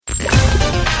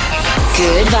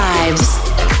Good vibes.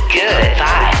 Good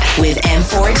vibes. With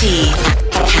M4T.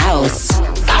 House.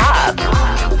 Pop.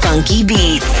 Funky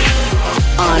beats.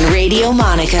 On Radio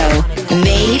Monaco.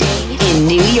 Made in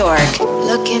New York.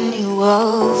 Looking you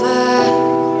over.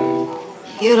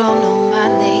 You don't know my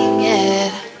name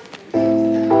yet.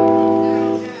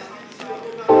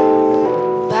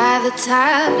 By the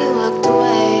time you looked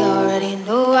away, already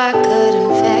knew I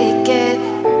couldn't fake it.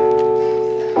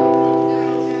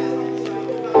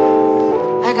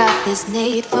 I got this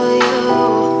need for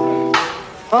you,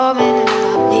 forming in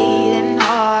my beating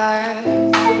heart.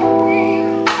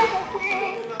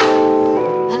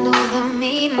 I knew the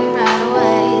meaning right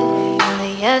away.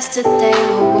 Only yesterday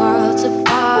we're worlds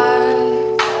apart.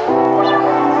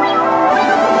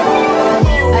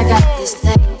 I got this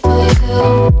thing for you.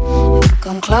 If you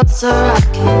come closer, I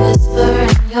can whisper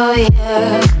in your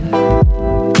ear.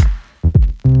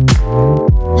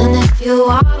 And if you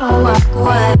wanna walk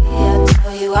away, I'll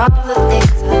tell you all the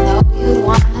things I know you'd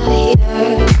wanna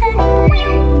hear.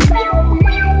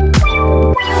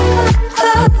 Come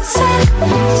closer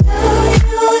to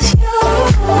you if you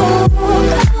come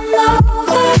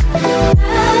over.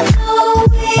 I know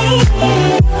we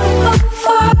go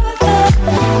farther.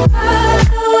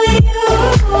 Farther with you,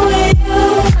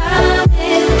 I'm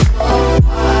in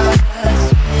focus.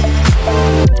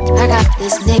 I got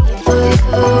this need for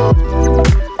you.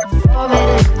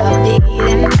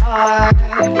 Beating heart.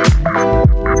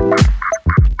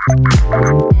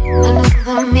 I knew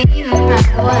the meaning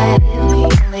right away.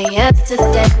 Only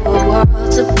yesterday we're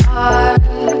worlds apart.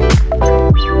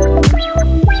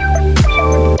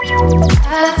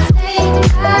 I think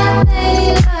I may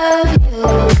love you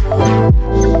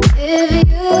if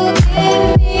you give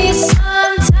me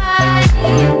some time.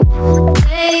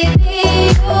 Maybe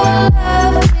you'll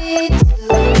love me too.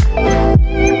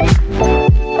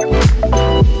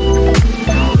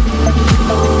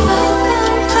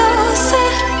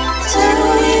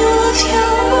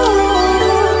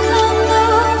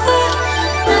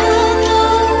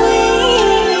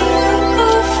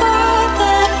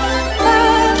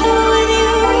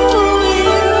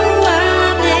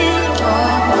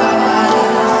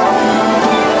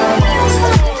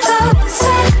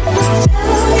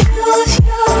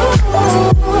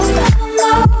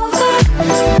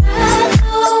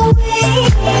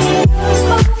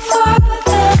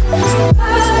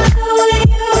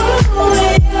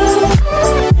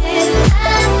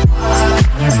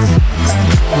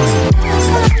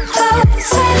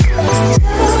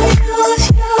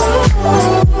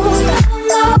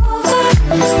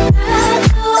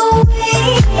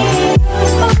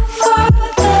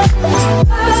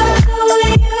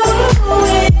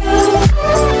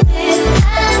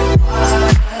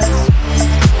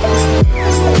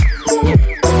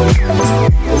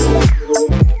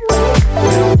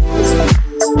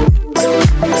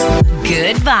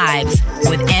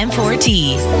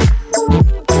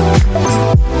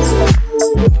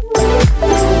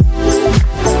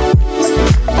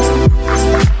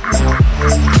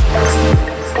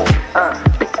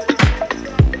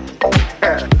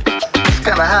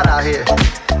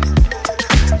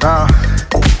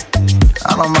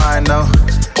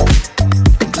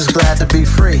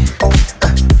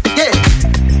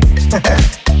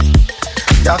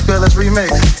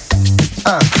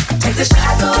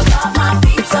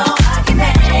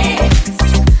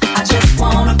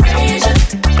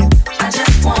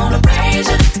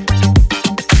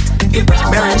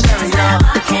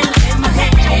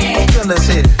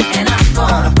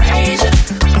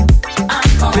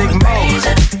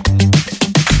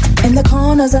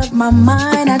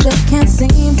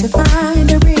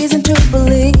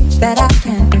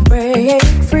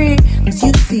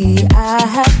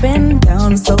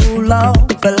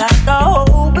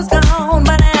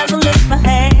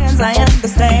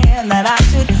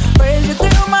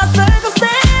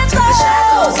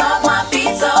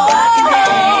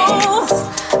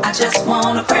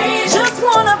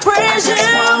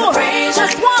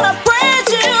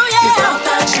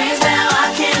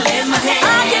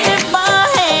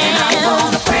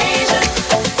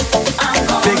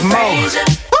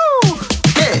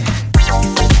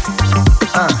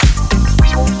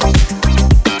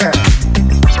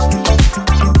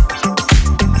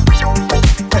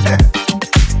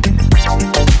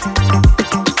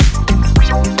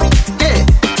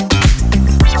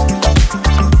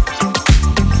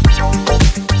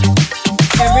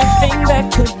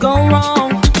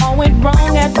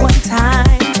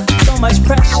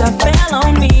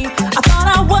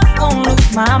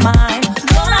 My mind,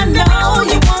 but I know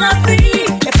you wanna see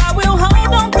if I will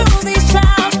hold on through these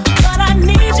trials. But I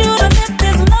need you to lift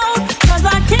this load, 'cause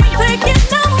I can't take it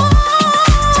no more.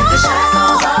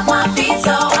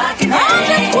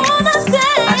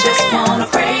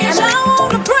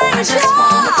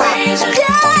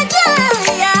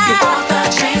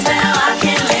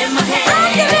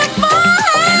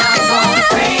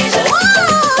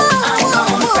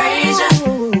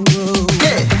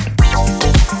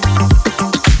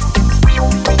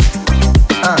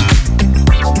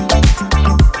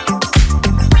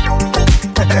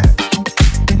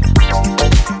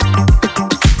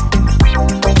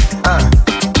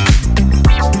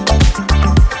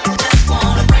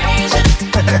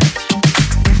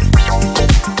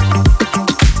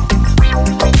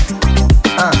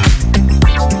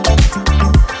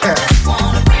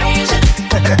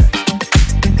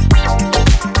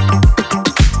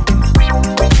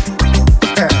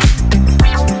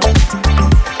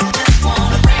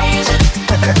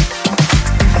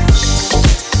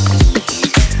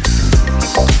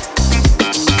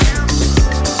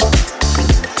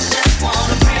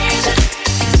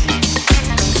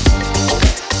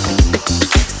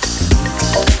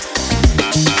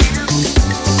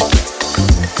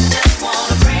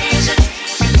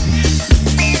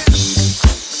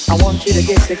 I want you to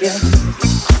get together.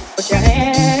 Put your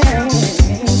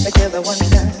hands together one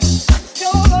time.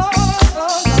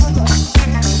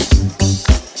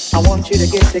 I want you to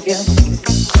get together.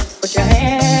 Put your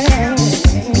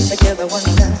hands together one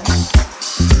time.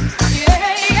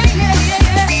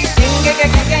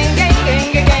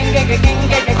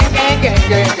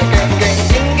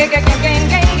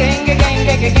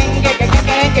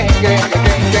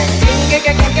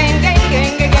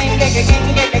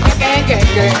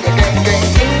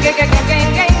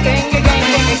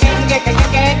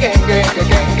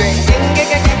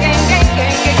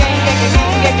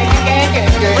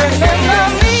 Remember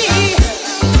me,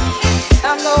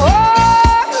 I'm the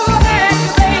one who had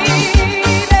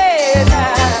you, baby.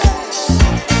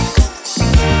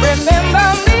 Remember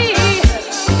me,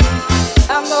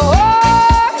 I'm the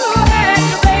one who had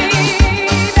you,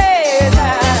 baby.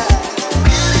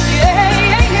 Yeah,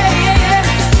 yeah, yeah, yeah,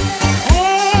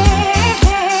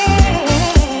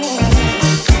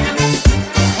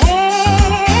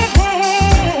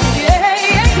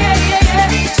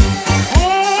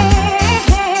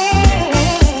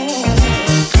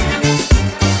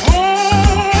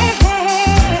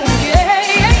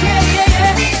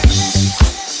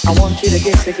 I want you to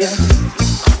get together.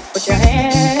 Put your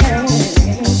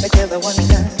hands together one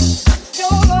time.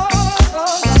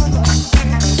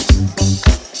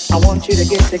 I want you to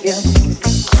get together.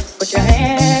 Put your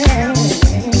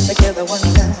hands together one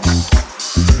time.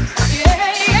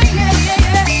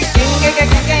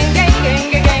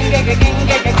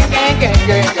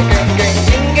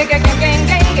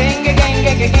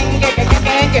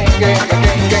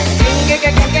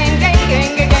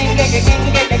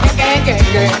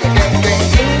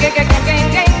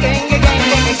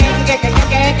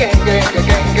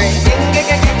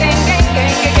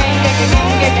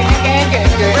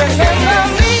 Remember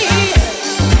me,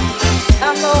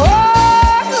 I'm the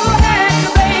one who had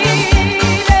you, baby.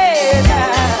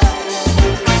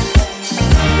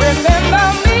 Remember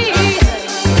me,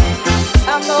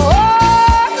 I'm the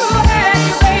one who had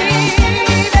you,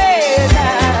 baby.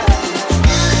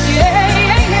 Yeah,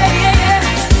 yeah, yeah, yeah,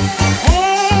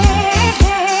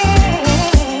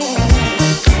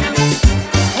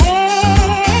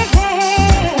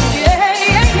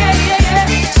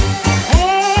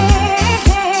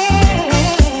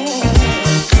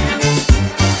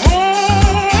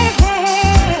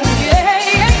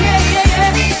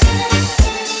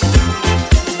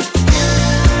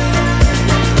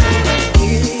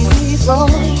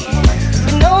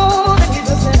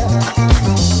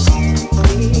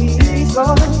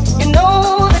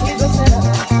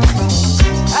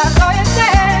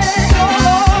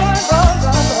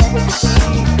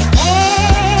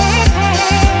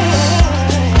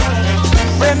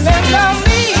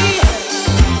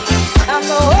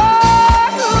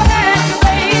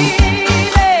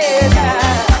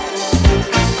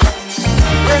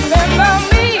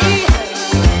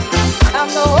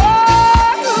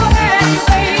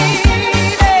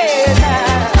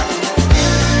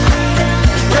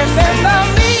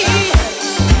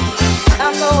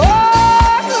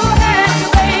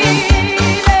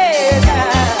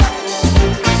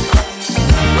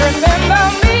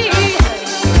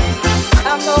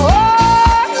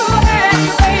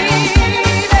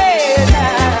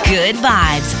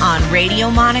 Radio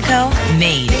Monaco,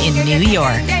 made in New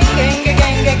York.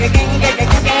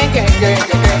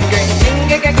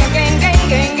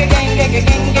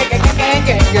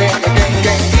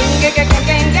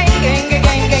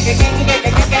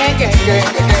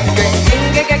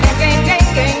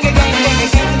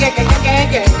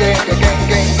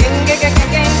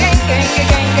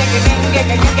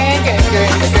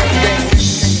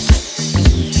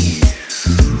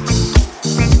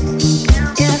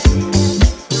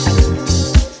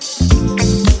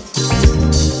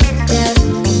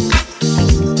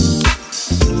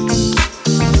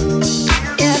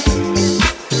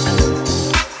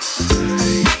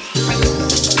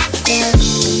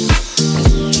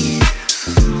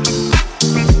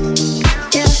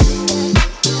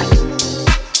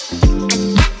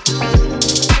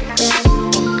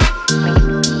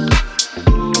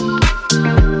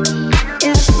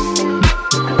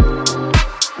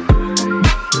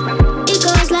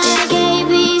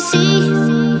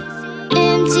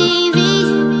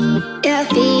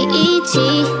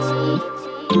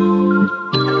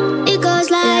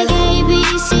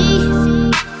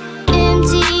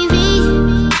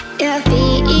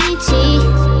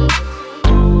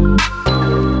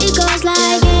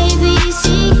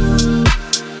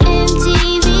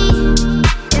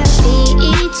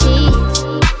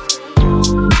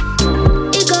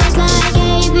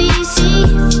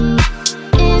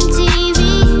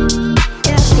 MTV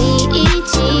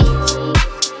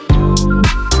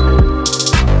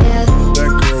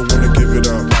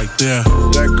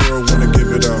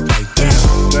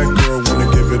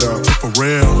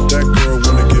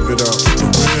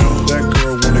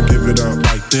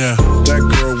there. That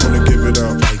girl wanna give it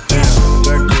up like that.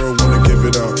 That girl wanna give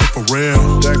it up for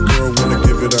real. That girl wanna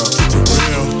give it up for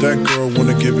real. That girl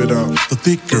wanna give it up. The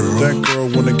thick girl. That girl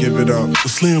wanna give it up. The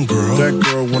slim girl. That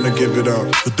girl wanna give it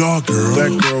up. The dark girl.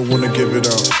 That girl wanna give it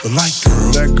up. The light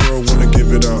girl. That girl wanna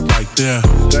give it up like that.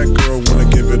 That girl wanna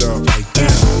give it up like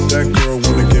that. That girl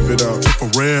wanna give it up for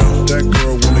real. That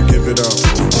girl wanna give it up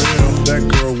for real. That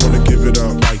girl wanna give it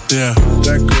up like that.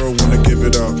 That girl wanna give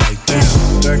it up like that.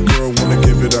 That girl wanna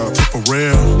give it up for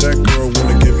real. That girl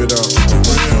wanna give it up for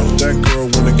real. That girl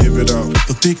wanna give it up.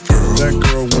 The thick girl. That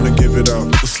girl wanna give it up.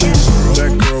 The slim girl.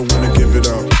 That girl wanna give it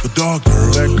up. The dark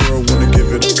girl. That girl wanna give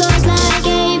it up. It goes like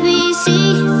ABC,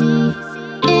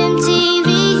 MTV,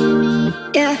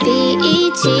 yeah,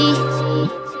 BET.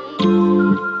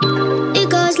 It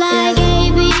goes like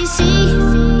ABC,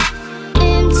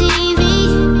 MTV,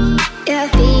 yeah,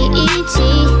 BET.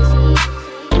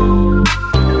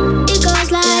 It goes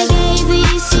like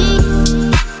ABC,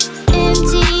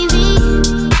 MTV,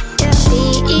 yeah,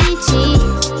 BET.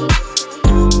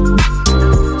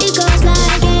 It goes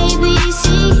like ABC,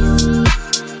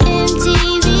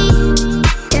 MTV,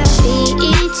 yeah,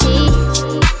 BET.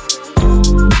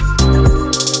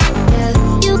 Yeah,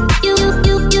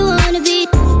 you wanna be,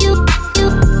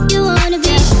 you wanna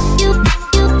be,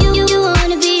 you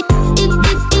wanna be.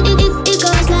 It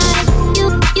goes like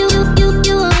you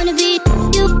wanna be,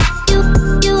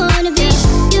 you wanna be,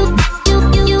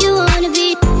 you wanna be.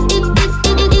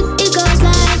 It goes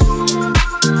like,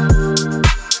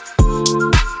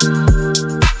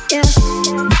 yeah.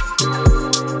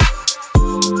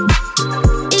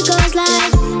 It goes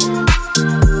like,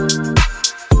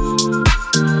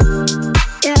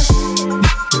 yeah.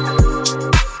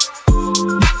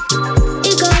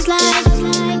 It goes like,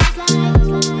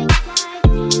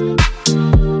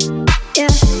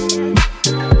 yeah.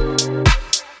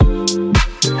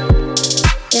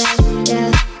 Yeah,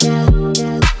 yeah, yeah,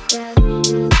 yeah, yeah.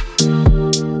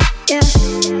 Yeah.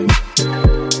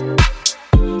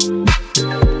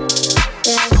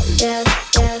 Yeah, yeah,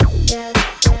 yeah, yeah,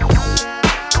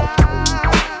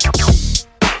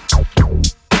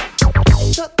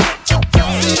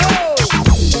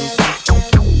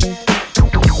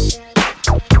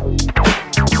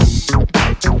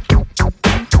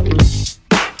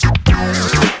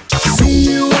 See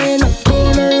you in the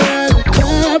corner of the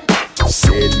club,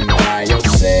 sitting by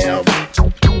yourself.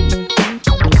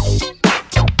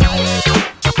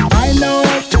 I know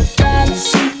that you got a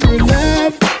secret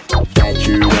love that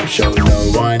you don't show no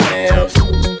one else.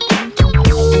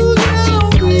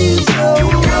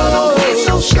 Girl, don't be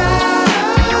so shy.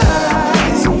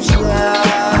 So shy.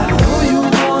 Oh, you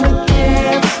wanna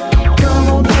dance? Come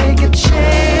on, take a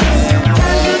chance.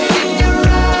 That look in your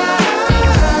eye.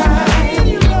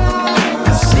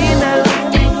 I've seen that look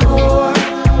before.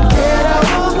 Get out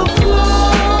on the floor.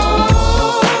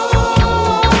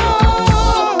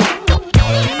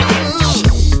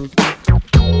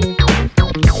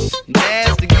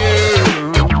 Nasty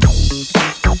girl.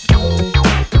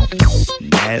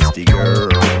 Nasty girl.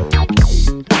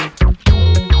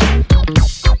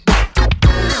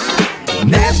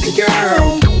 Nasty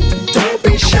girl, don't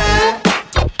be shy.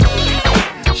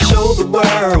 Show the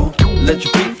world, let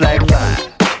your feet flag fly.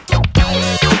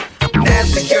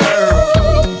 Nasty girl,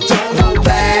 don't hold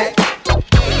back.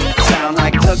 Sound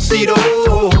like tuxedo.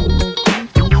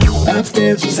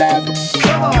 Upstairs was happening.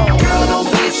 Come on, girl, don't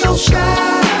be so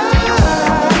shy.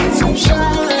 So shy.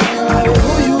 I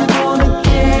know you wanna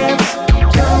dance.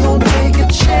 Come on, take a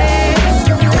chance.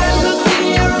 That look in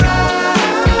your eye.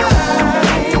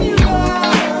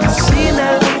 I've seen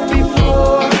that look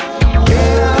before.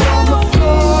 Get out on the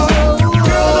floor.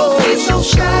 Girl, don't be so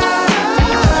shy.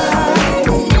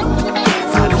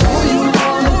 I know you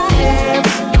wanna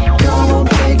dance. Come on,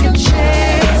 take a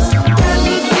chance. That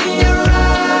look in your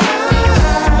eye.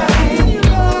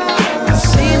 I've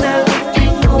seen that look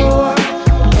before.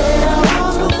 Get out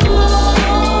on the floor.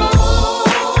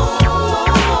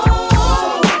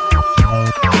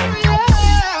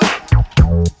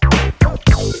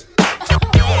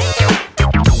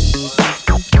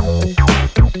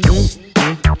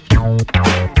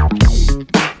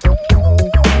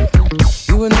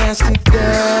 You a nasty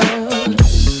girl.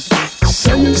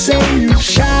 So you say you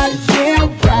shy, yeah,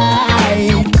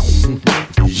 right.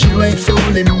 You ain't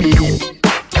fooling me.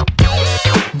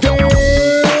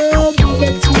 Girl, move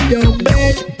it to your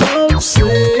bed, don't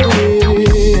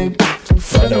slip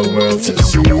for the world to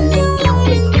see.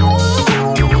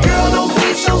 Girl, don't be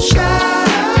so shy.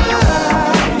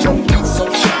 Don't be so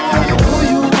shy. I know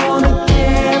you wanna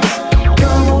dance.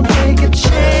 Come on, take a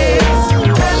chance.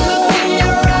 That look in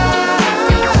your eye.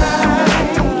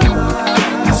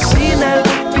 I've seen that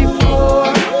look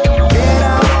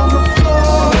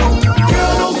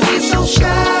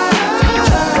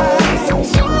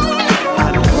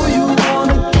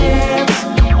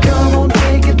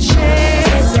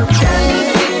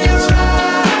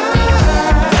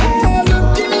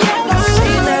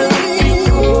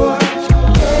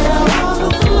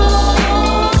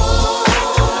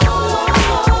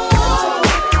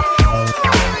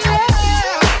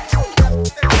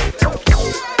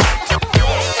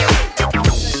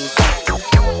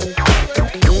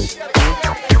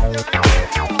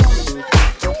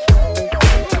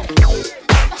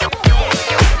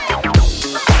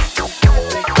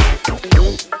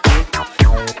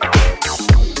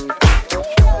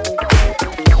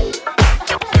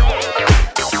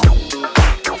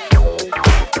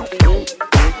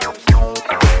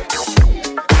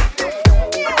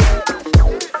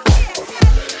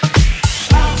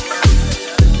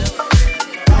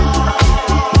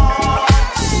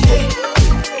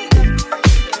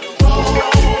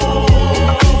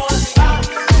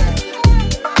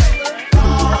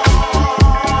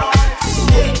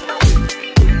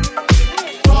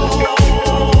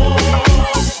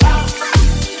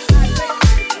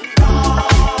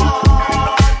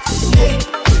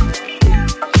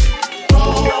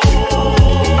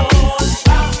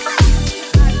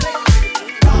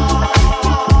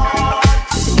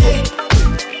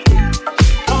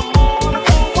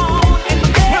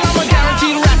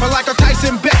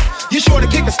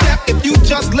a step if you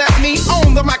just let me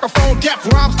on the microphone. Deaf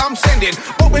rhymes I'm sending.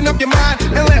 Open up your mind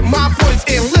and let my voice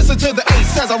in. Listen to the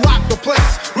ace as I rock the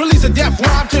place. Release a deaf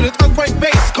rhyme to the earthquake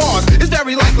bass. Cause it's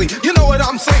very likely, you know what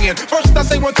I'm saying. First I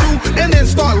say 1, 2, and then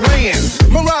start laying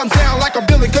my rhymes down like a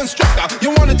building constructor.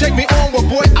 You wanna take me on? Well,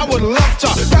 boy, I would love to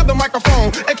grab the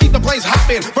microphone and keep the place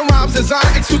hopping. My rhymes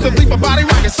designed exclusively for body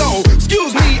rocking. So,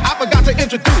 excuse me, I forgot to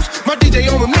introduce my DJ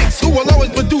on the mix, who will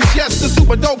always produce. Yes, the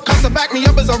super dope cuss to back me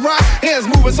up as a rhyme. Hands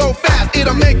moving so fast,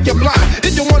 it'll make you blind.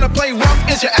 If you wanna play rough,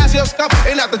 it's your ass here stuff.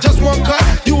 And after just one cut,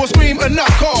 you will scream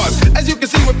enough. Cause, as you can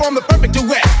see, we're from the perfect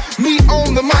duet. Me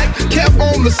on the mic, kept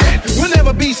on the set. We'll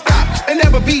never be stopped and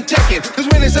never be taken. Cause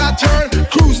when it's our turn,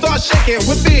 crews start shaking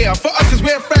with fear. For us, cause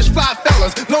we're fresh fly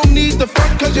fellas. No need to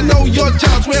front, cause you know you're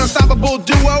jealous. We're an unstoppable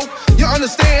duo, you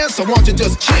understand? So won't you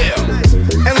just chill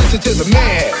and listen to the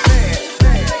man.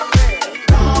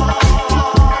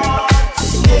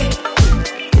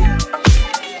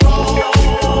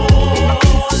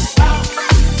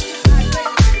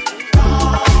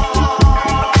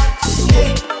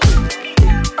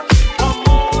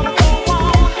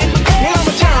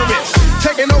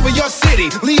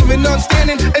 Leaving none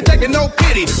standing and taking no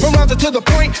pity. From rhymes to the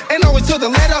point and always to the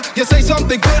letter. You say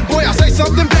something good, boy, I say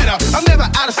something better. I'm never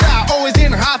out of style, always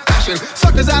in high fashion.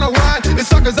 Suckers out of line, and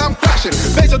suckers I'm crashing.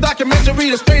 Based on documentary,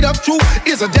 the straight up truth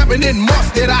is a definite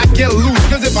must that I get loose.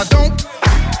 Cause if I don't,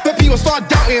 the people start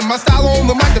doubting my style on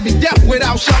the mic to be deaf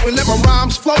without shouting. Let my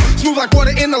rhymes flow smooth like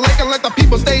water in the lake and let the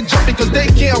people stay jumping cause they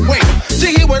can't wait to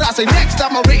hear what I say next.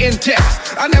 I'm a written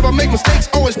text. I never make mistakes,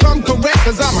 always come correct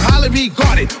cause I'm highly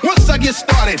regarded. Once I get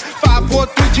started, 5, 4,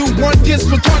 3, 2, 1 gets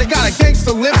retarded. Got a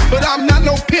gangster limp, but I'm not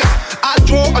no pimp. I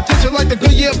draw attention like the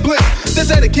Goodyear blimp. They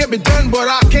said it can't be done, but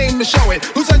I came to show it.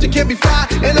 Who said you can't be fly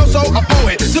and also a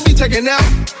poet? To be taken out,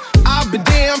 I'll be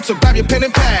damned. So grab your pen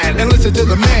and pad and listen to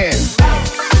the man.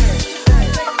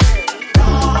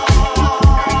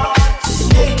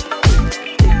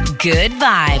 Good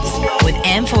Vibes with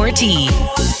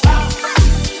M4T.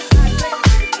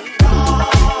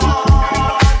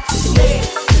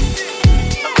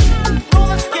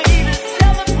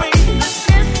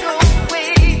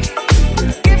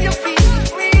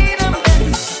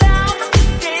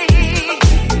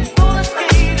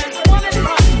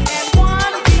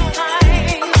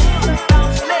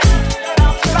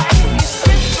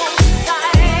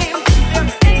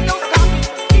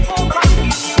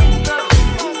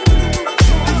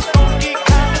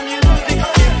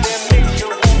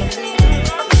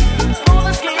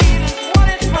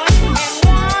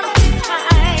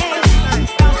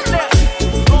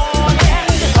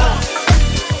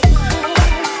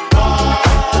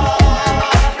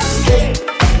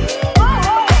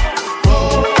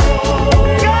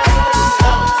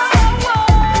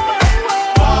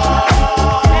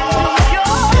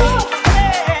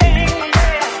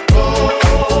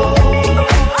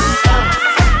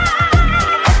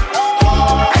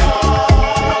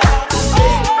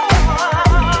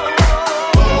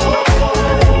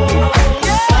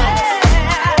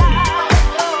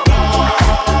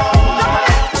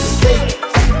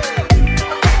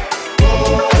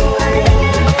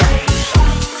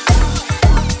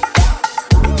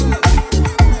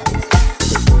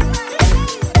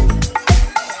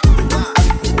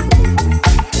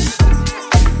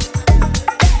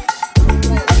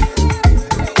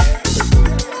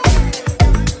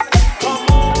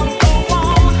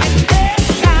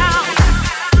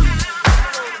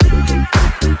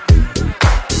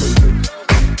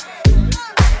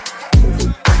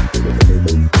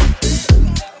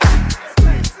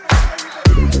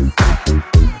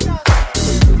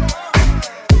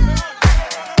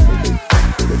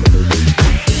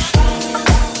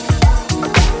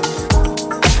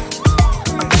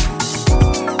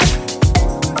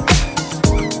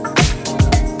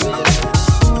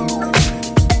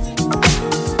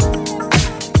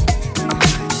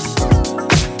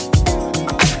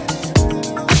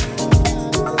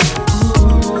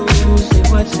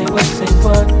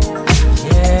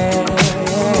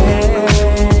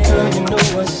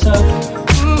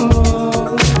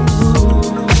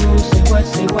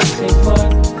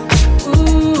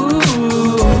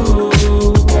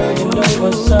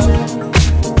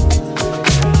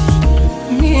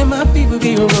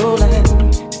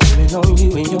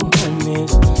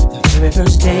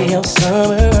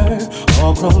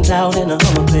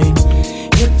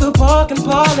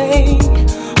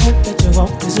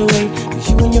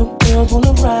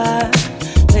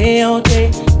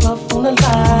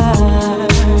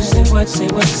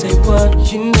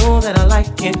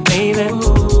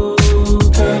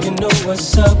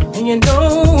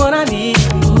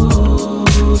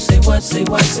 say what, say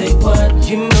what, say what.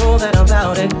 You know that I'm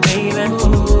about it, baby.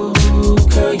 Ooh,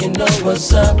 girl, you know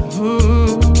what's up.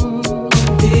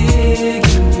 Digging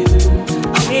you,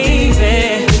 I'm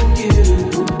digging you.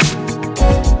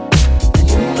 And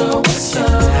you know what's up.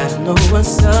 I know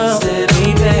what's up, said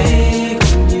baby.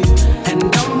 And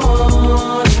I'm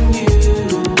on you.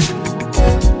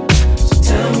 So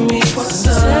tell me what's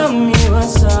up. Tell me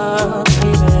what's up,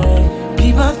 baby.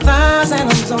 Keep our thighs and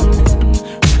I'm zoning.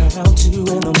 Run around 2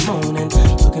 in the morning.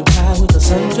 Looking fly with the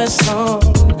sundress on.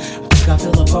 I think I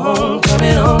feel a bone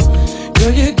coming on.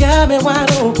 Girl, you got me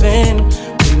wide open.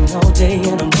 Waiting all day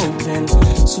and I'm hoping.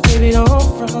 So baby, don't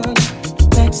front.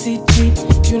 Backseat Jeep,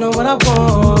 you know what I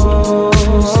want.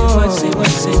 Say what, say what,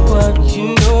 say what.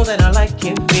 You know that I like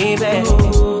it, baby.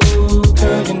 Ooh,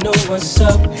 girl, you know what's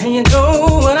up. And you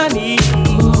know what I need.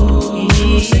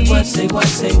 Ooh, say what, say what,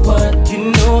 say what.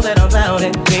 You know that I'm about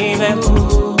it, baby.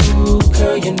 Ooh,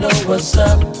 girl, you know what's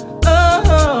up.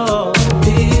 Oh,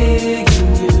 digging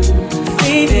you,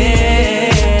 baby.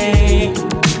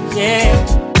 Yeah.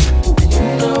 And you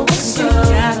know what's up.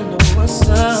 Gotta know what's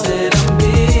up. Said I'm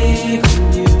big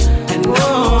on you and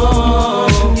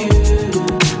on you.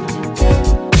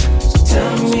 So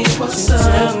tell me what's up.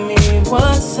 Tell me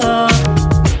what's up.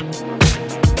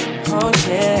 Oh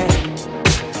yeah.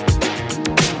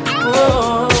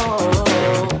 Oh.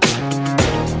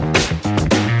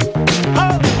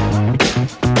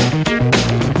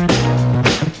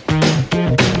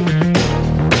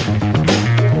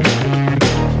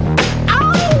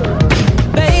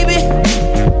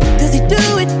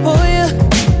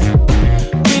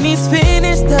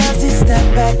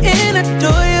 In a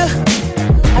door,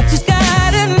 I just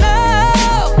gotta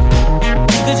know.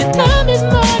 'Cause your time is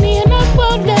money and I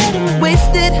won't let him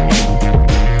waste it.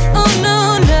 Oh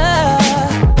no, no.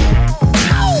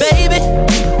 Baby,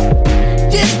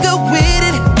 just go with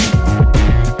it.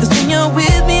 'Cause when you're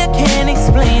with me I can't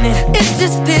explain it. It's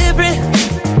just different.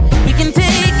 We can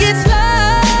take it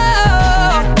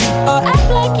slow. Or act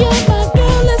like you're my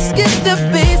girl, let's skip the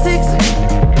basics.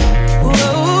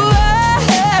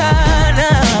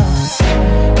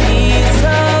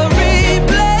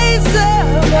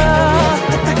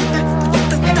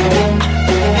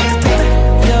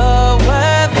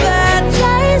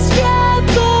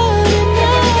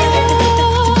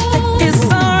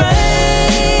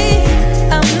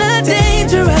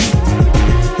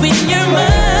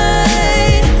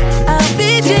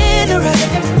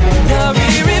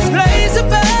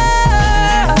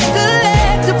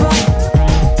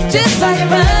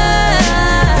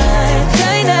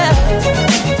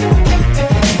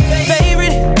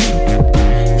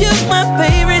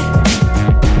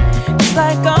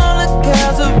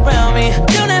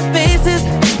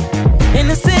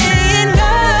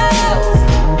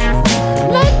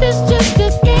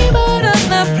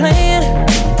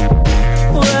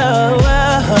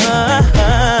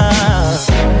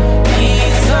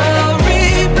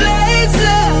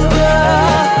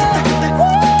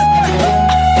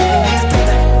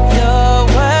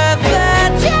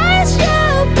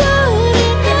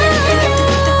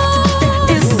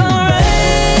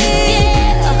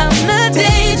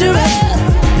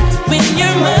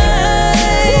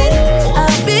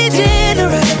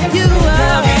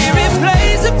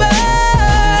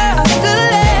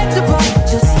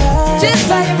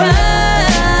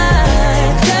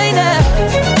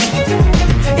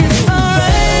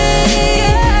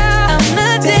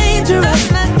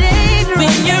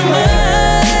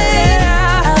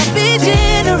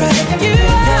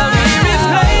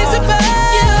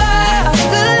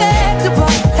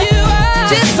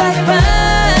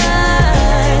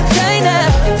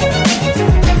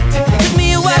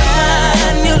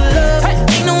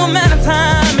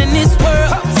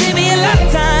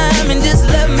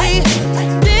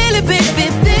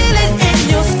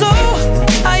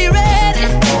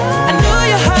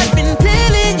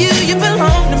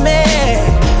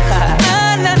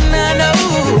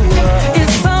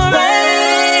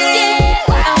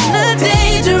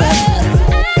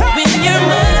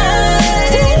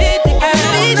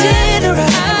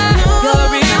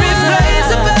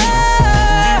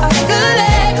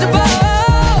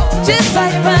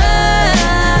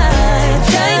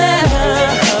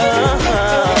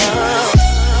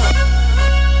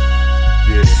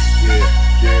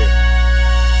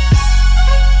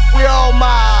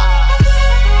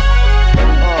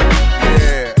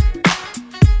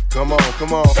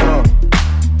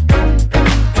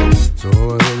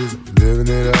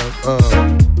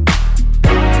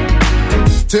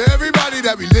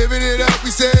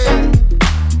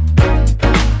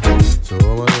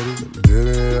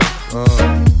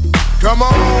 Come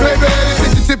on, baby,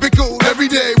 it's the typical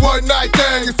everyday one night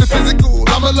thing. It's the physical,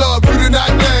 I'ma love you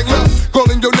tonight, gang. Look,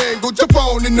 calling your name, go jump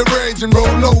on in the range and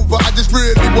roll over. I just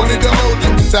really wanted to hold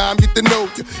you. In time, get to know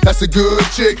you. That's a good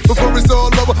chick. Before it's all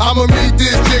over, I'ma meet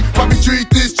this chick. Probably treat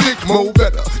this chick more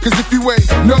better. Cause if you ain't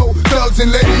no thugs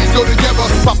and ladies go together.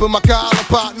 Popping my collar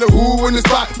partner, who in the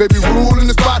spot? Baby, rule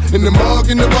in the spot, in the mug,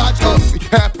 in the watch.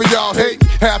 Half of y'all hate me,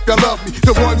 half y'all love me.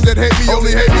 The ones that hate me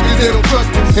only hate me cause they don't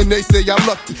trust me. And they say I'm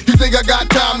lucky. You think I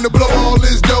got time to blow all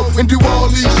this dough and do all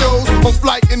these shows? On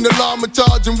flight in the llama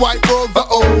charging white robes.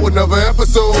 Uh-oh, another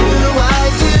episode. Do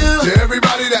I do? To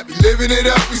everybody that be living it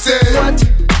up, we say what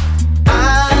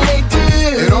I do.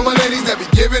 And all my ladies that be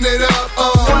giving it up,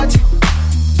 what you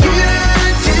do.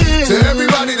 To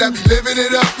everybody that be living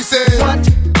it up, we say what do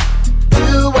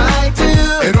I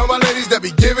do. And all my ladies that be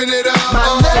giving it up,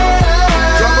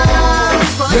 come on,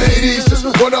 ladies just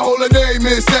wanna hold her name,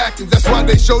 Miss Atkins. That's why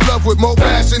they show love with more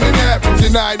passion than average.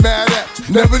 And I ain't mad at you,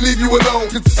 never leave you alone.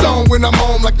 Cause the song when I'm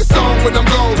home, like the song when I'm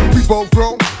gone. We both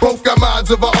grown, both got minds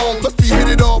of our own. Let's be hit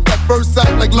it off at first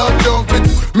sight like Love Jones.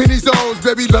 Many zones,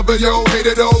 baby, love her, yo, hate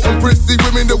it all. From prissy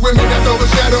women to women that's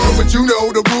overshadowed. But you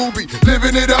know the Ruby,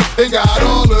 living it up, and got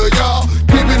all of y'all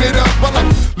giving it up. I like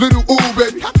little ooh,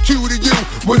 baby, how cute are you?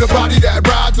 With a body that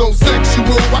rides on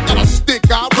sexual. I got a stick,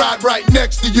 I'll ride right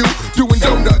next to you. Doing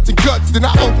donuts and guts, then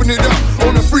I open it up.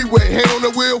 On the freeway, hand on the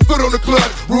wheel, foot on the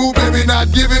clutch. Rule, baby,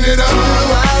 not giving it up.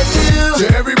 Do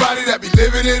to everybody that be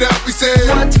living it up, we say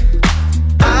what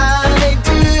I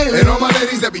do. And all my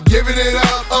ladies that be giving it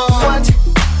up, what you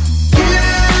do.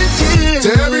 To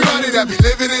everybody that be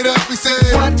living it up, we say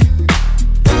what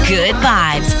Good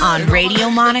vibes on Radio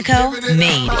Monaco,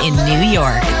 made in New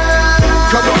York.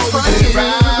 Come on, we get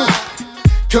right.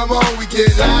 Come on, we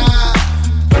get live.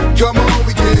 Come on,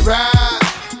 we get right.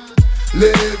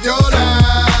 Live your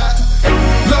life.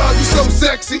 Love, you so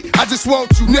sexy. I just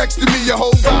want you next to me. Your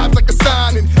whole vibe's like a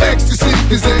sign in ecstasy.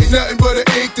 This ain't nothing but an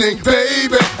ink thing,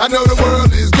 baby. I know the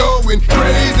world is going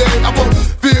crazy. I wanna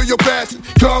feel your passion.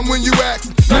 Come when you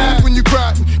act, laugh when you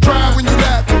cry when you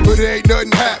laugh. But ain't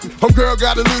nothing happen. Homegirl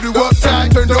got a little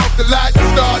uptight, turned off the lights and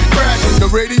started crashing. The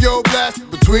radio blasted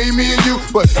between me and you,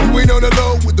 but you ain't on the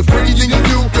low with the pretty thing you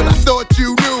do. But I thought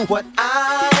you knew what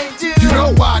I do. You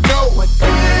know I know what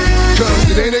cause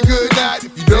it ain't a good night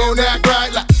if you don't act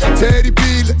right like Teddy B.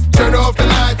 Let's turn off the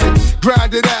lights and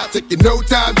grind it out. Take your no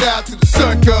time out till the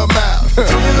sun come out.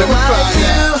 Let me find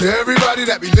out. To everybody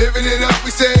that be living it up,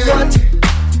 we say what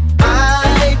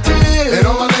I do. And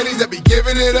all my ladies that be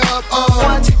giving it up,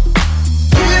 what you do.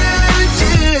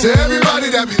 To everybody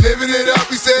that be living it up,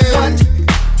 we say what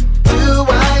do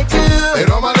I do.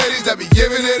 And all my ladies that be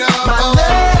giving it up,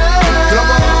 come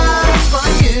on, for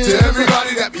you. To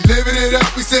everybody that be living it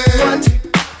up, we say what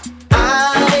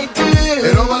I do.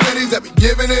 And all my ladies that be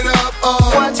giving it up,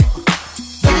 what you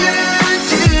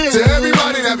do. To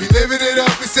everybody that be living it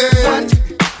up, we say what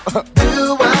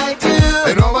do I do.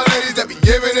 And all my ladies that be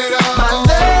giving it up,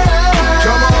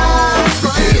 come on, we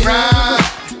get right.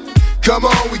 Come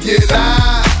on, we get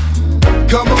live.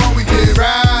 Come on, we get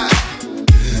right.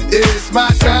 It's my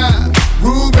time,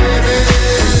 Rue, baby.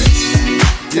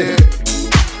 Yeah,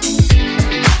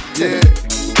 yeah,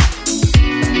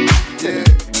 yeah.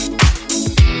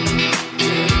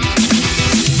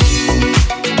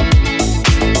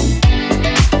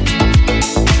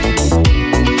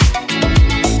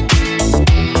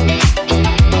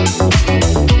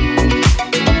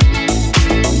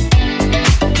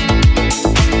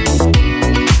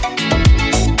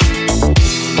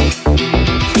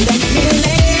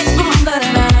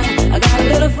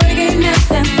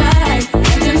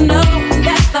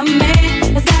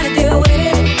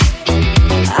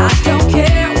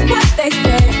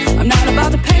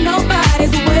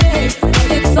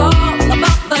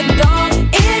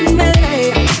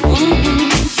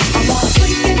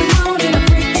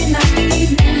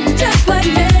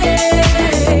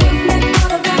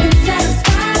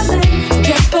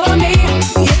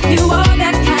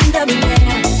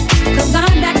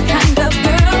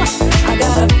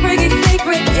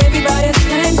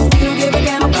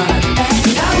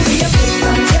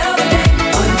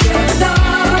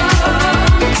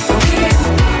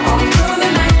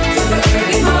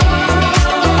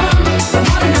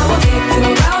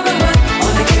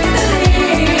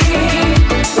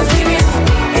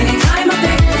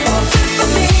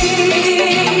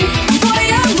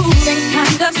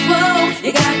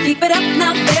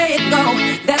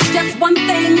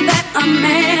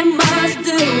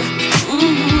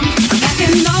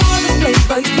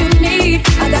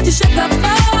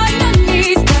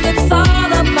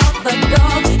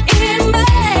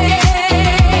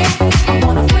 I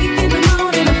wanna freak in the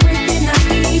morning, a freak in the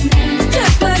evening.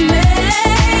 Just like me.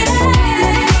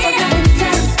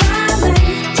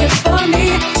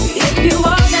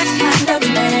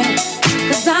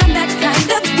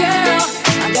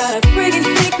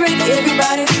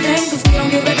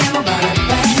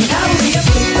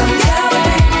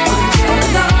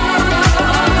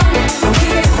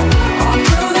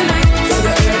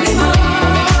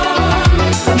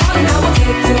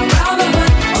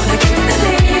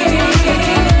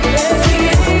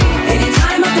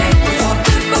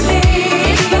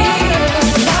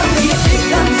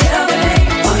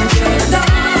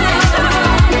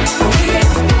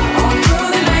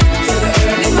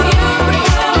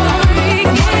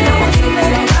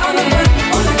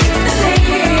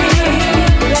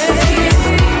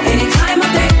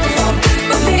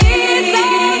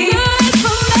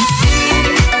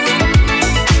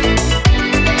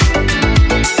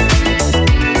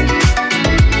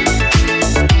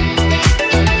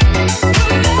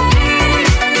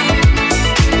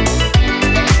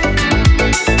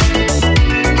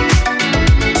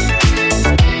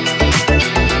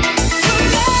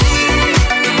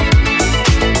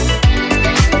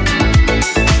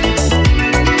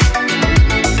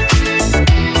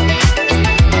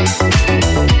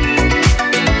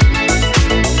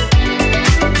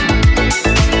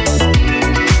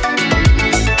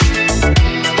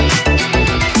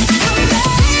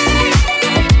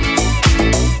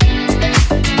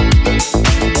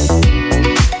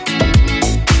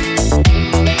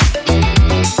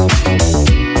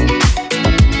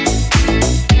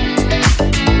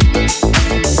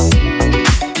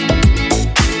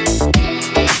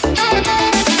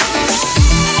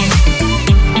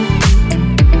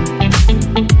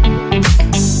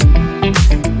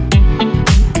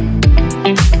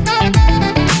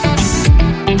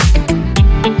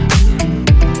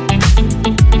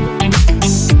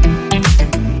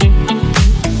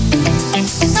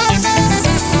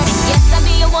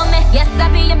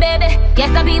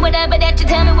 whatever that you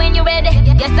tell me when you're ready.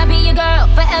 Yes, I'll be your girl,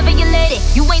 forever your lady.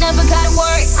 You ain't never gotta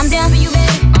worry, I'm down for you,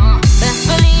 baby. Best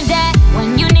believe that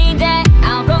when you need that,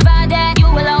 I'll provide that.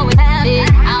 You will always have it.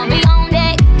 I'll be on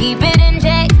deck, keep it in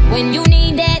check. When you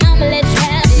need that, I'ma let you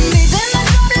have it. Rhythm and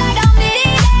drum like I'm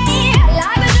diddy,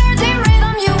 like the dirty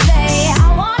rhythm you play.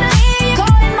 I wanna hear you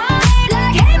calling my name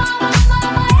like hey mama,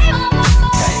 mama, hey mama,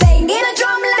 mama. Banging a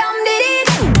drum like I'm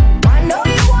diddy. I know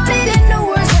you want it in the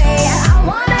worst way. I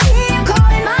wanna hear you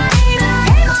calling my name like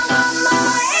hey mama,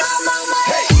 mama, hey mama,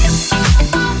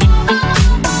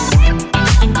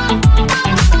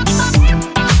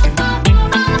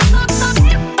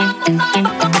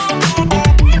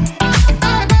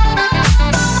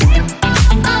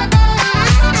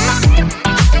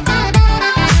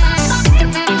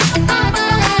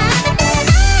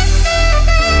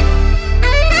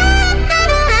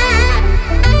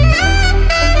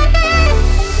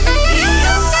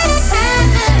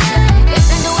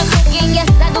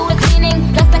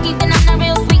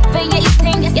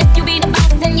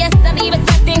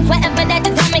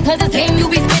 cause it's game you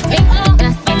be spitting.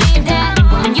 Best believe that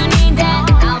when you need that,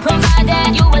 I'll provide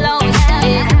that. You will always have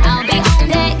it. I'll be on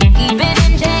deck, keep it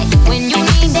in check. When you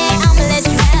need that, I'ma let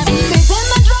you have it.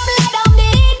 rhythm and drum like I'm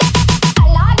diddy. I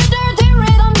like the dirty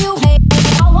rhythm you play.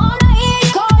 I wanna hear you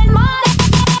calling my name.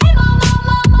 Hey mama,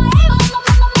 mama, hey mama,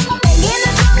 mama. Banging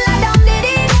the drum like I'm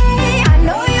diddy. I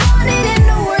know you want it in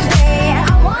the worst way.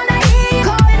 I wanna hear you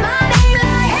calling my name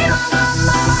like hey mama,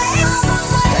 mama, hey mama,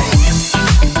 mama.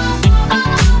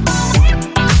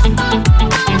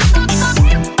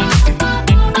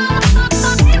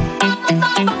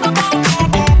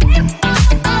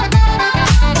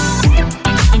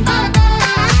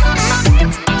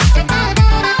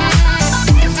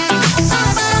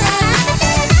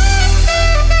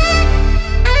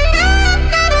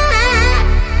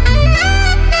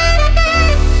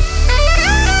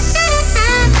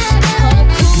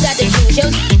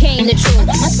 The truth.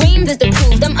 My screams is the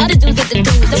proof, them other dudes is the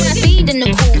dudes. So when I speed in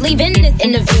the cool, leaving this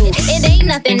interview, it ain't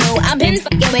nothing new. I've been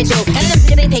fucking with you, and them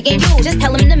niggas ain't picking you. Just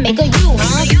tell them to make a you,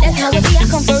 huh? That's how it be. I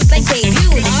come first like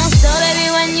debut, huh? So baby,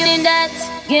 when you need that,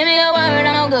 give me a word.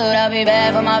 I'm no good. I'll be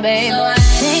bad for my baby.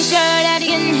 Make sure that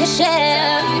he getting his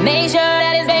share. Make sure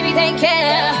that his baby take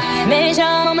care. Make sure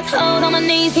I'm on my toes, on my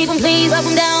knees. Keep him please, up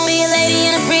him down, be a lady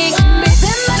and a freak.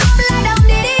 Rhythm and drum like I'm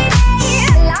diddy.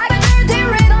 Like the dirty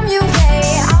rhythm you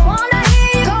play. I wanna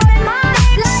hear you calling my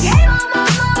name like hey mama,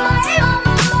 mama, hey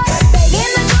mama, mama.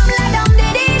 Banging the drum like I'm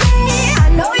diddy.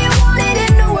 I know you want it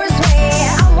in the worst way.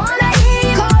 I wanna hear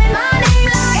you calling my name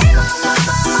like hey mama,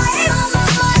 mama, hey mama,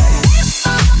 mama.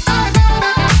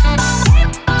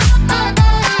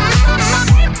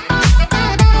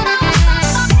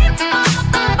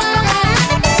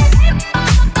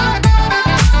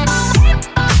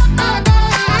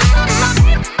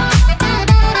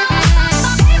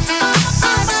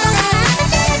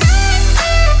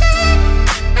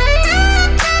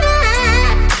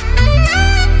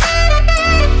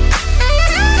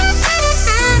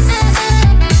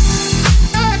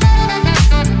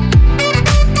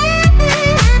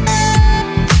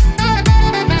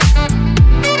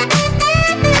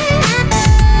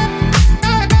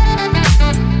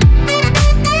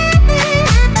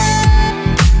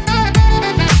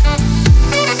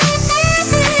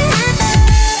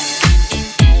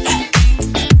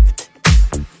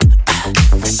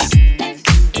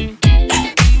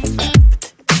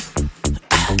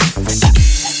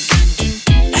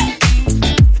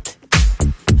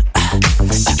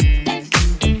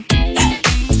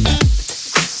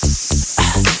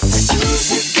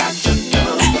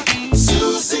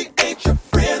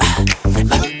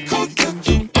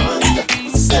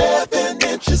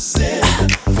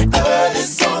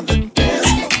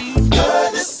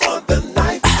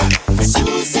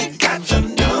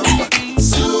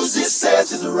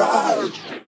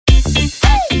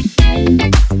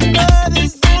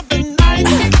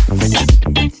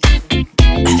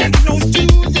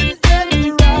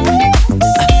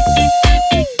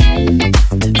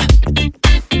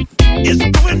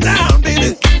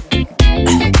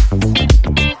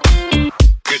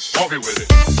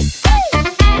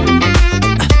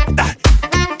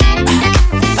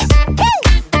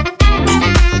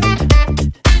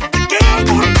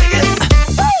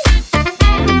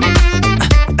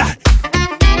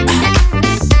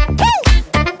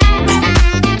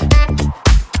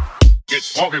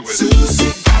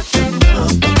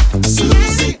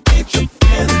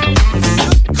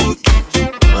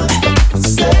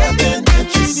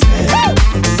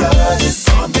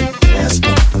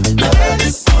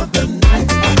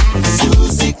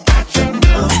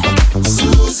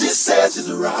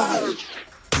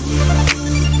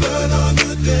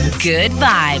 Good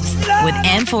Vibes with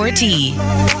M4T.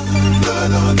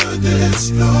 Blood on the dance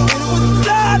floor.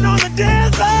 Blood on the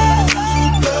dance floor.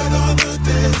 Blood on the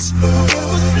dance floor.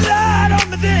 Blood on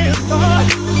the dance floor.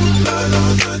 Blood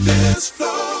on the dance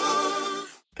floor.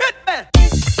 Hit that.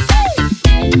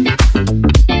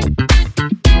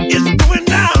 It's going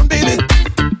down, baby.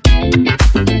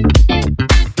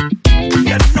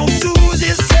 You know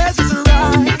Susie says it's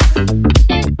right.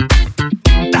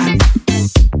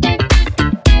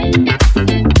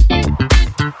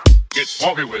 Get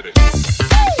funky with it.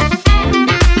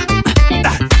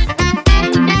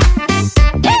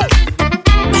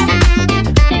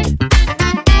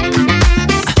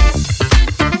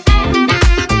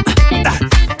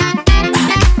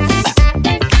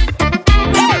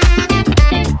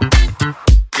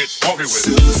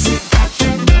 Susie got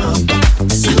your number.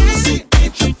 Susie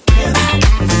ain't your friend.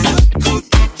 Look who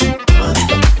got your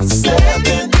number.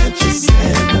 7 inches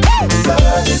in.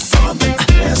 Blood is on the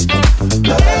dance floor.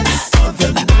 Blood is on the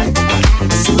night.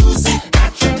 Susie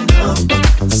got your number.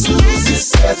 Susie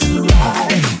says it's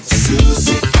right.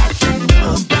 Susie got your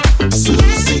number.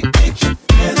 Susie ain't your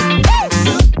friend.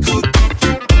 Look who got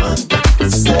your number.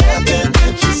 7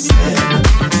 inches in.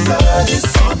 Blood is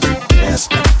on the dance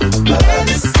floor. Blood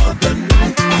is on the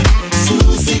night.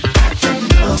 Susie got your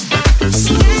number.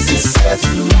 Susie says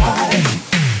it's right.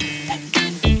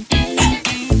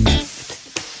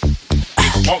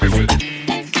 Walk it with it.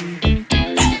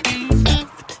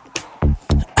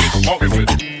 Walk it with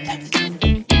it.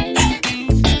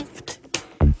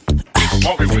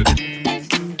 Walk it with it.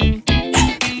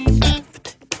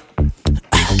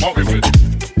 Walk it with it.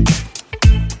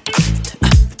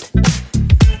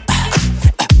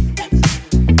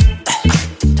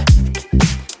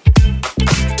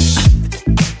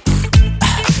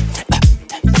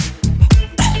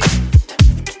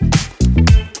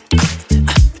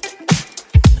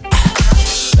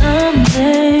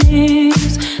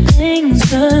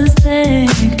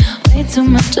 Too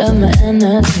much of my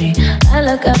energy. I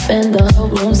look up and the whole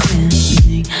room's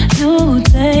spinning. You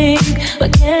think,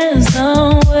 but can't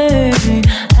away.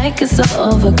 I get so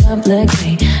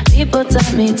overcomplicate. People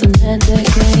tell me to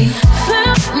medicate.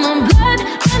 Feel my blood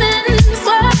running,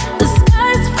 sweat, the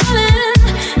sky's falling.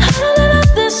 All of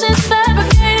this shit's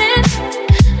fabricated.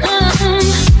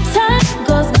 Time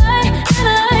goes by and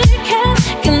I can't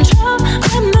control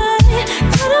my mind.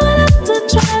 Don't know what else to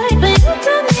try, but you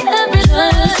tell me every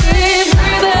time.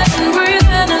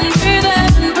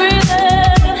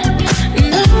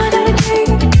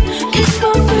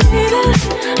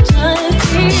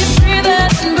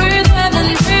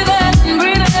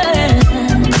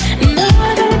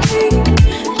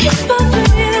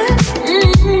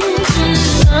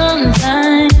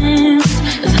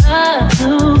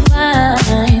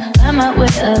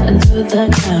 Up into the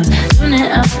clouds, tuning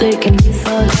out, they can be so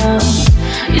loud.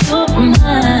 You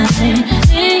remind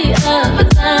me of a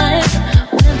time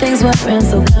when things weren't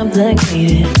so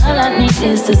complicated. All I need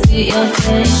is to see your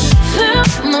face. Feel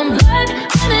my blood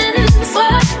running,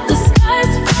 sweat, the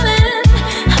sky's falling.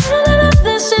 All of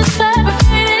this shit's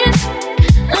fabricated.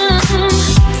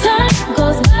 Time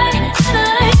goes by and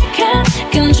I can't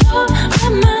control my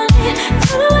mind.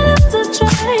 Don't know what else to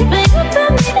try, but you tell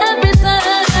me every time.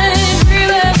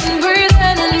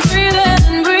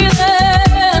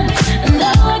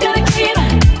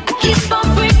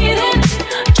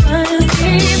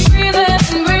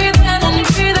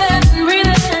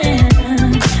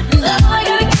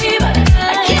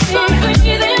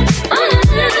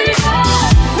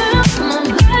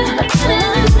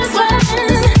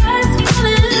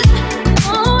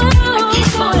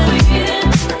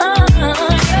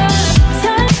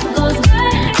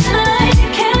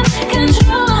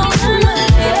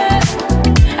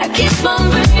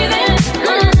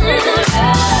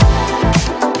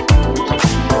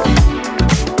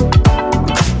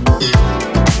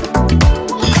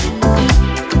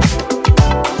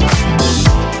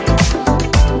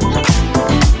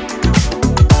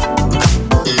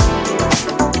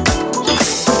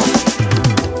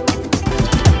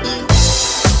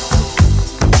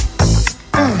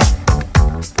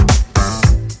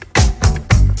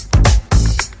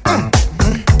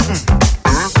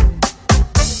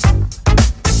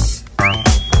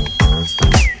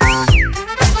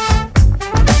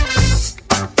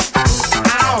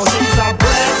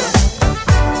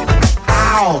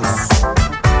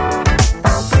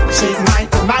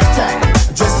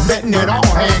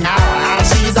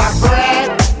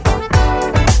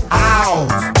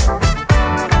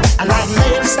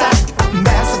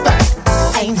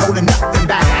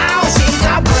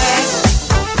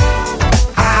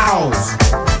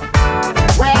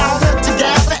 Well,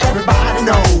 together everybody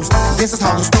knows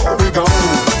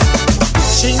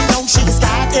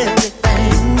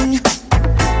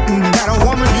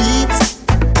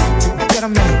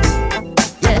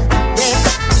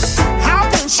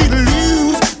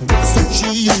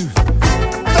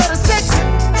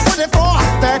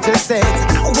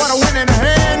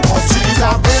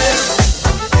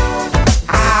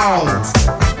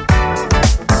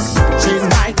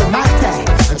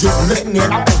letting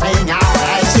it all hang out.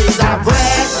 Hey, she's a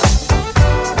brick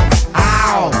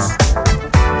house.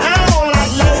 I don't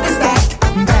like ladies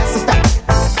that's a fact.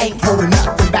 Ain't holding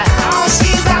nothing back. Oh,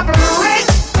 she's a brick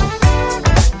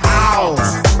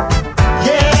house.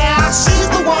 Yeah, she's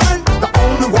the one, the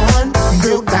only one,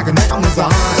 built like an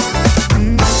Amazon.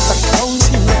 The clothes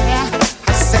she wear,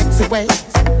 her sexy ways,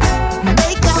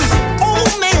 make a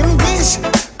old man wish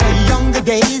for younger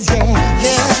days. Yeah,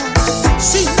 yeah.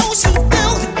 She knows she's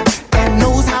built and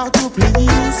knows how to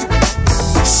please.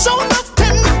 So enough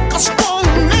can knock a strong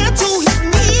man to his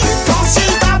knees. 'Cause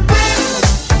she's a brick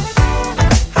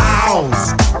house.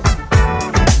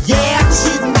 Yeah,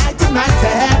 she's mighty,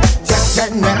 just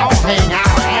letting it all hang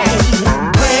out. Hey,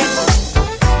 brick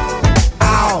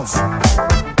house.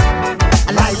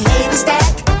 Like lady stack,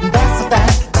 that's a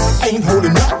fact. Ain't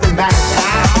holding nothing back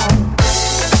down.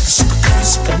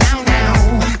 Shaka now now,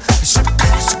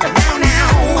 shaka now now,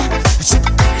 shaka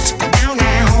now now,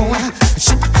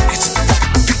 shaka now now, shaka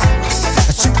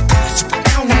now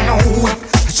now,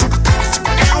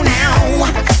 shaka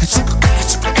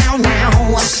now now, shaka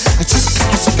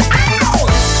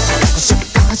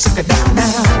now now, shaka down now,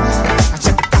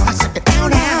 shaka down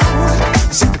now,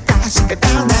 shaka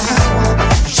down now,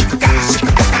 shaka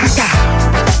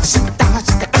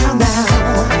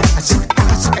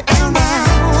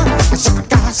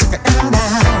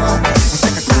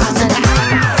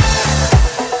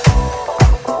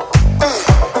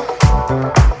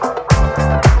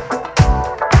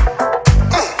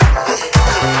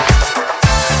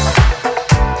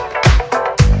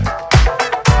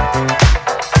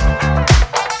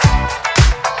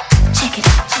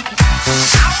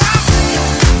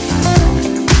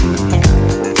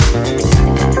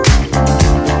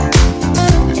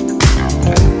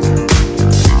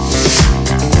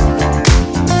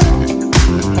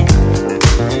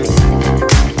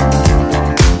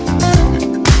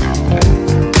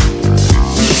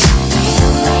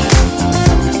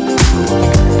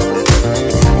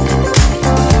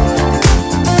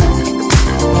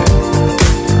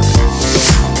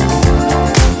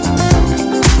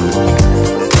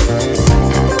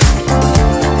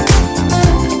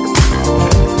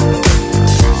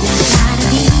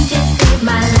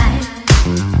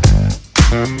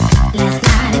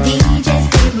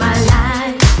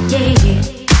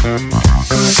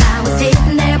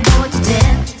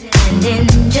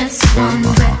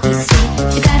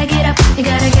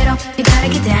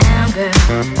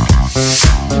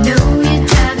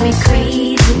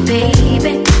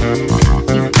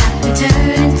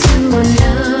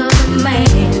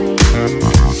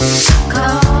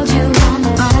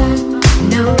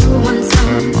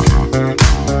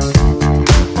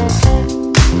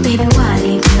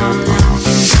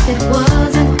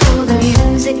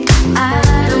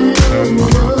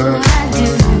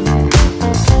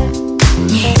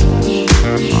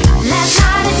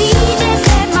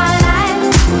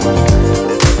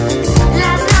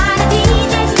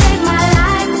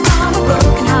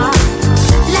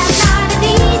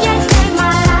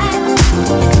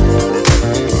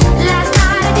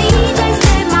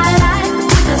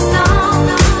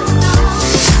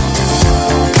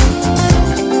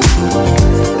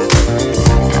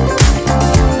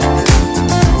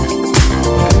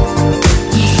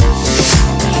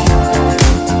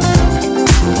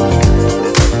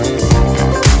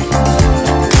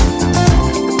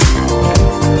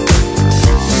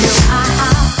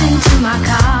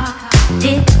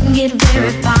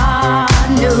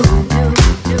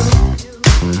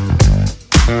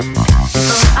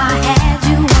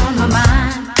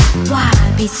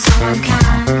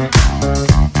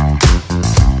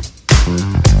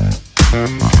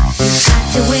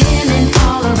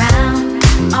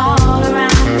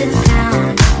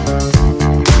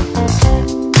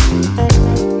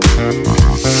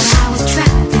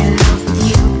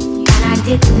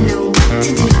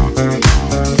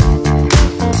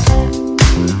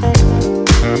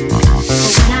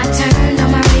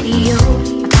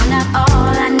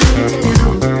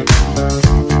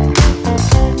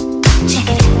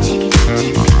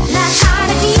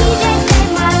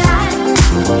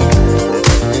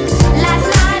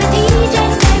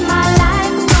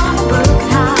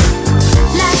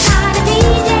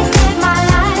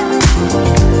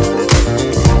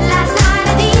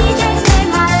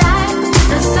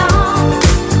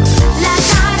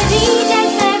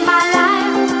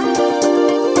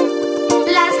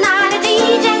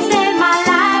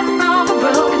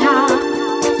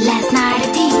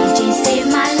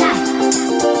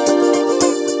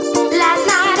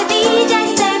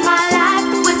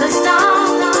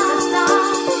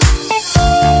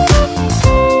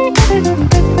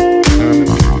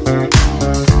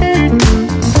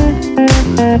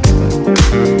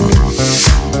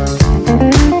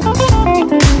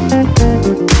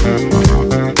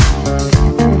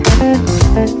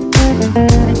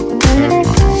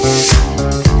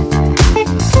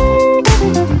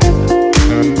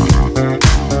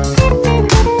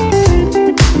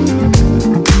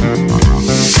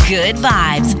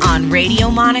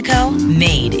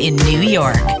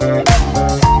York.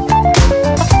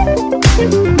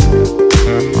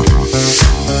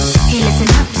 Hey, listen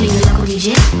up to your local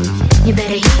DJ. You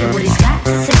better hear what he's got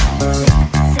to say.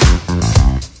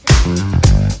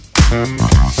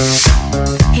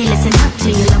 Hey, listen up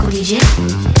to your local DJ.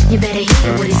 You better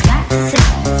hear what he's got to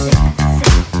say.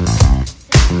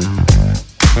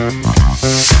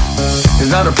 There's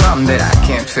not a problem that I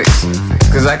can't fix,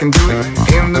 cause I can do it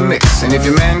in the mix. And if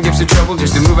your man gives you trouble,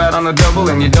 just to move out on a double,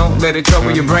 and you don't let it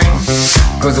trouble your brain,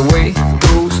 cause away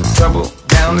goes trouble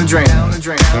down the drain.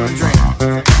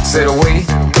 Said away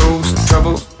goes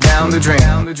trouble down the drain.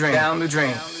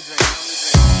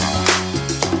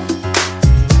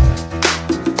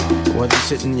 When you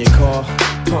sit in your car,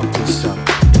 pump this up.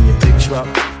 In your big truck,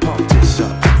 pump this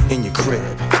up. In your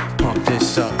crib, pump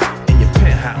this up. In your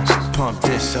penthouse, pump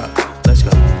this up. Let's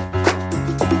go.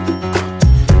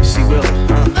 See Will,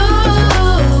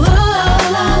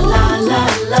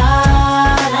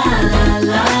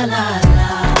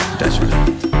 That's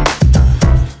right.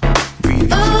 Breathe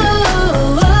easy,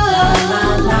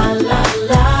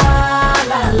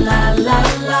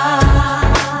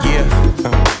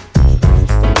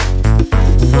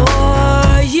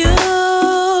 For you,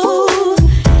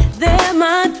 there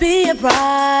might be a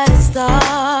bright star.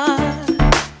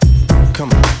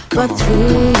 But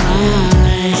through my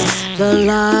eyes, the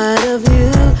light of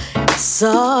you is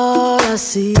all I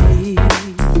see.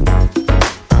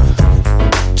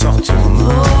 Talk to him.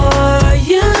 For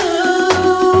you,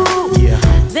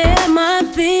 there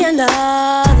might be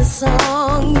another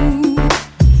song,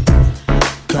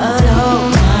 but all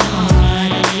my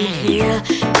heart can hear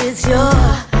is your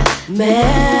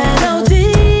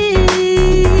melody.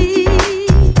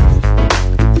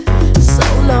 So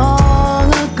long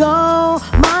ago,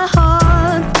 my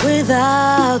heart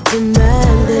without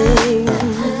demanding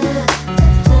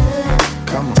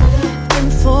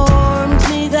informed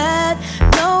me that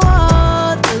no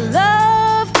other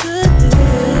love could do.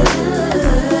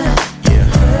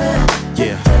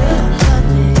 But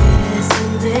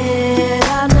isn't it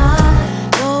I'm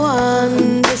not no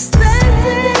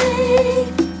understanding?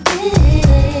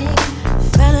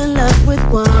 Fell in love with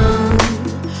one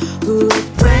who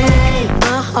would break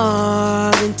my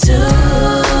heart in two.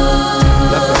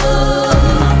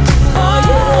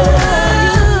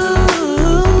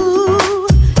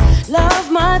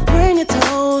 Love might bring a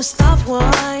toast of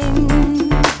wine.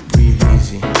 Breathe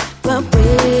easy. But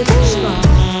with each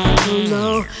spark, you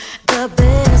know the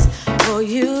best for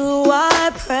you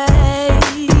I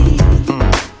pray.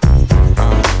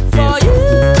 For you,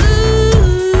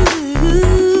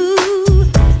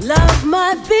 love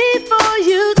might be for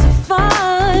you to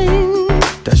find.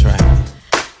 That's right.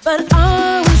 But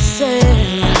I will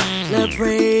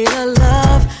celebrate a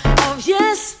love of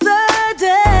yesterday.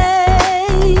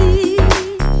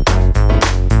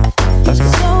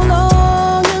 So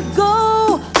long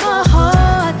ago, my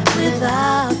heart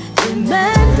without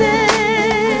demanding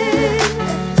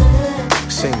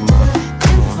Sing, Mom.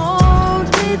 informed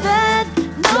me that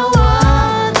no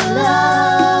other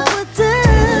love would do.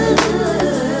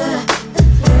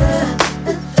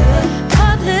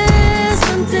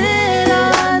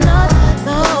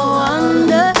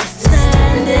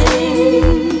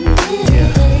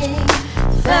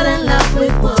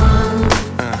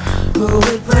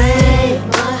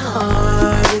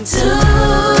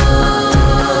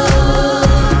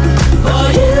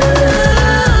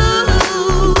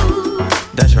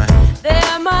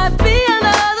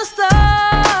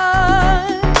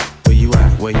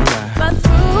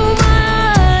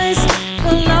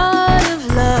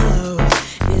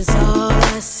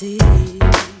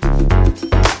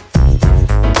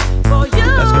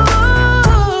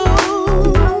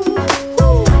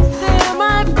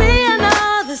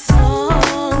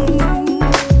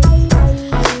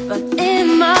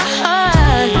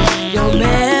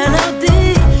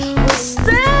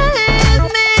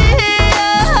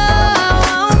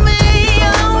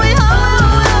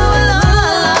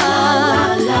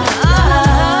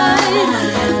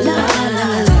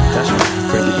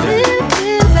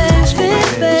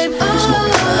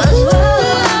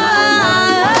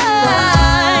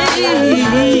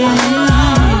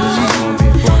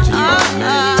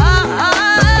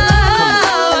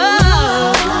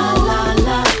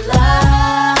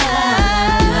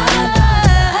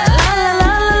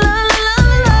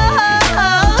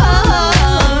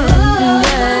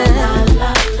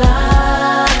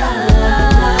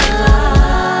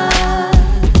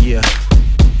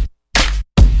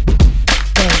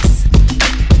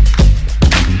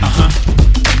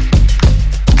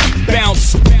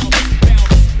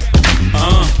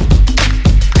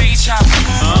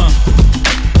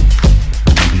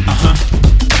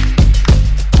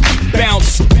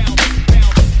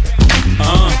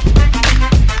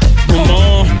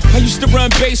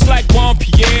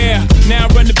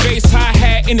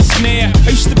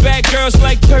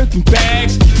 them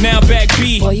bags, now back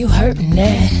B. Boy, you hurtin'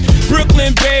 that.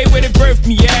 Brooklyn Bay, where they birthed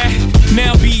me at.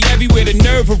 Now be everywhere, the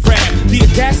nerve of rap. The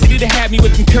audacity to have me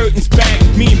with them curtains back.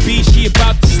 Me and B, she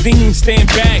about to sting, stand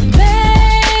back.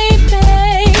 Baby,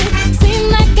 seem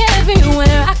like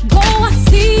everywhere I go, I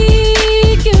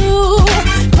see you.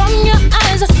 From your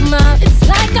eyes, a smile, it's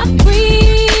like I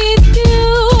breathe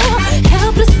you.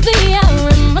 Helplessly, I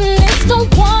reminisce,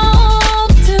 don't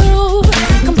want to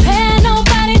compare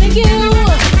nobody to you.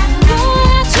 Boy,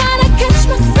 I try to catch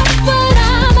myself, but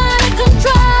I'm out of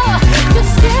control. Your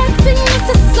sexiness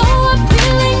is so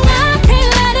appealing, I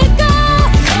can't let it go.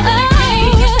 I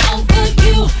can't get over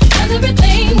you, 'cause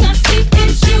everything I see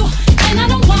is you, and I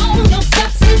don't want no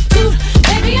substitute.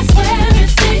 Baby, I swear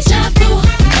it's deja vu.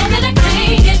 Know that I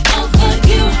can't get over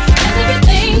you, 'cause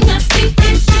everything I see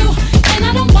is you, and I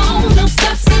don't want no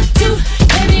substitute.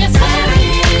 Baby, I swear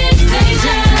it's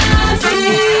deja vu.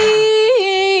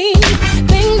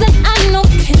 Things that I know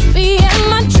can't be,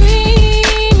 am I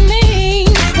dreaming?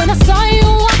 When I saw you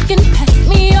walking past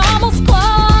me, almost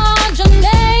called your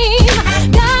name.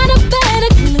 Got a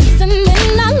better glimpse and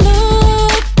then I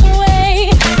looked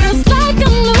away. Feels like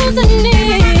I'm losing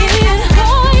it.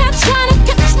 Boy, I try to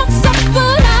catch myself,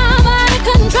 but I'm out of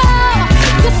control.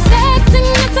 Your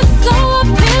sexiness is so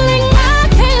appealing, I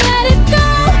can't let it go.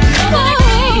 I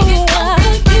can't get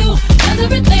over you, 'cause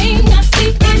everything I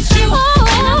see is you,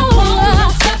 and I don't want no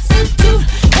substitute.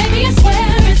 Baby, I swear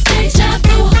it's deja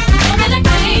vu. Know that I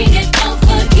can't get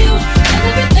over you, 'cause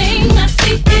everything I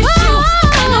see is you,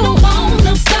 and I don't want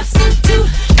no substitute.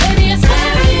 Baby, I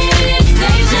swear it's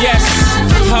deja vu. Yes,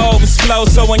 I always flow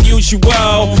so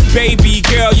unusual. Baby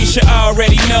girl, you should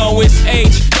already know it's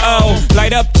H.O.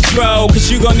 Light up the dro, 'cause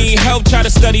you gon' need help. Try to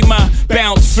study my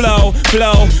bounce, flow,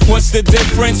 blow. What's the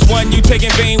difference? One you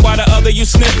taking vein while the other you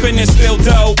sniffing is still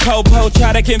dope. Po-po,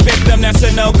 try to convict them, that's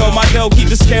a no-go. My dough keep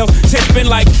the scale tipping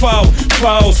like foes.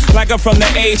 Like I'm from the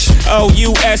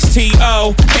H-O-U-S-T-O-N.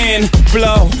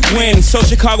 Blow, win. So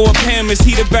Chicago of him, is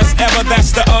he the best ever?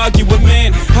 That's the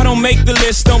argument. I don't make the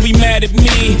list, don't be mad at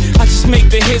me. I just make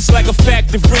the hits like a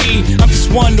factory. I'm just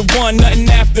one to one, nothing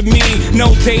after me.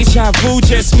 No deja vu,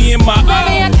 just me and my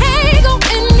Baby, I can't go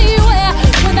anywhere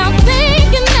without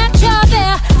thinking that you're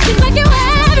there. Seems like you're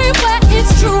everywhere,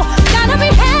 it's true. Gotta be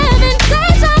having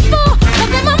deja vu,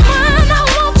 'cause in my mind I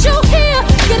want you here.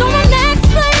 Get on the next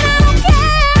plane, I don't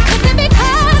care. 'Cause it's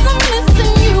because I'm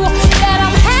missing you that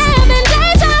I'm having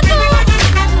deja vu.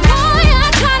 Boy, I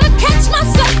try to catch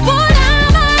myself, but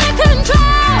I'm out of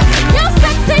control. Your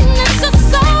sexiness is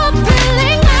so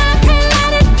appealing, I can't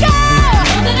let it go.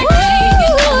 Know that I can't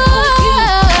get over you, 'cause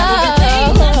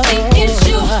everything I see is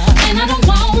you, and I don't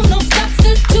want no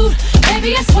substitute.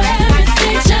 Baby, I swear it's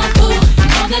deja vu.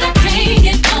 Know that I can't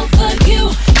get over you,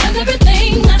 'cause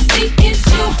everything I see is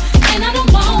you, and I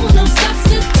don't want no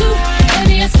substitute.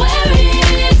 Baby, I swear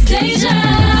it's deja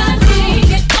vu.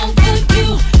 Get over you,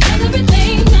 'cause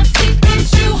everything I see is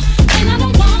you, and I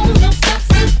don't want no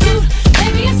substitute.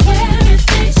 Baby, I swear it's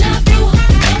deja vu.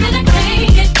 Know that I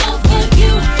can't get over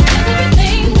you, 'cause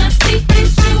everything I see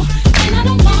is you, and I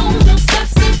don't want no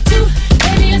substitute.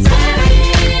 Baby, I swear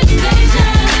it's deja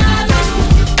vu.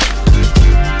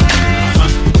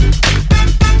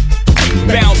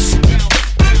 bounce.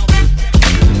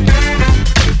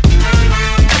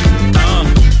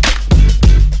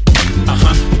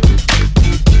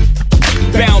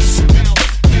 Bounce.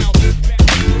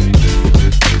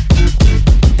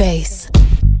 Bass.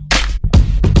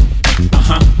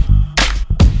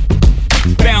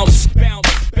 Bounce.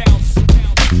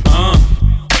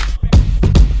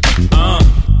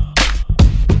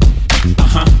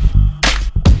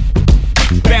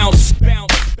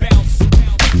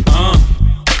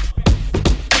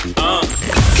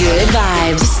 Good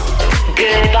vibes.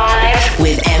 Good vibes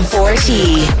with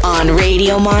M4T on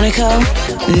Radio Monaco,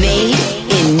 made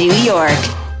in New York.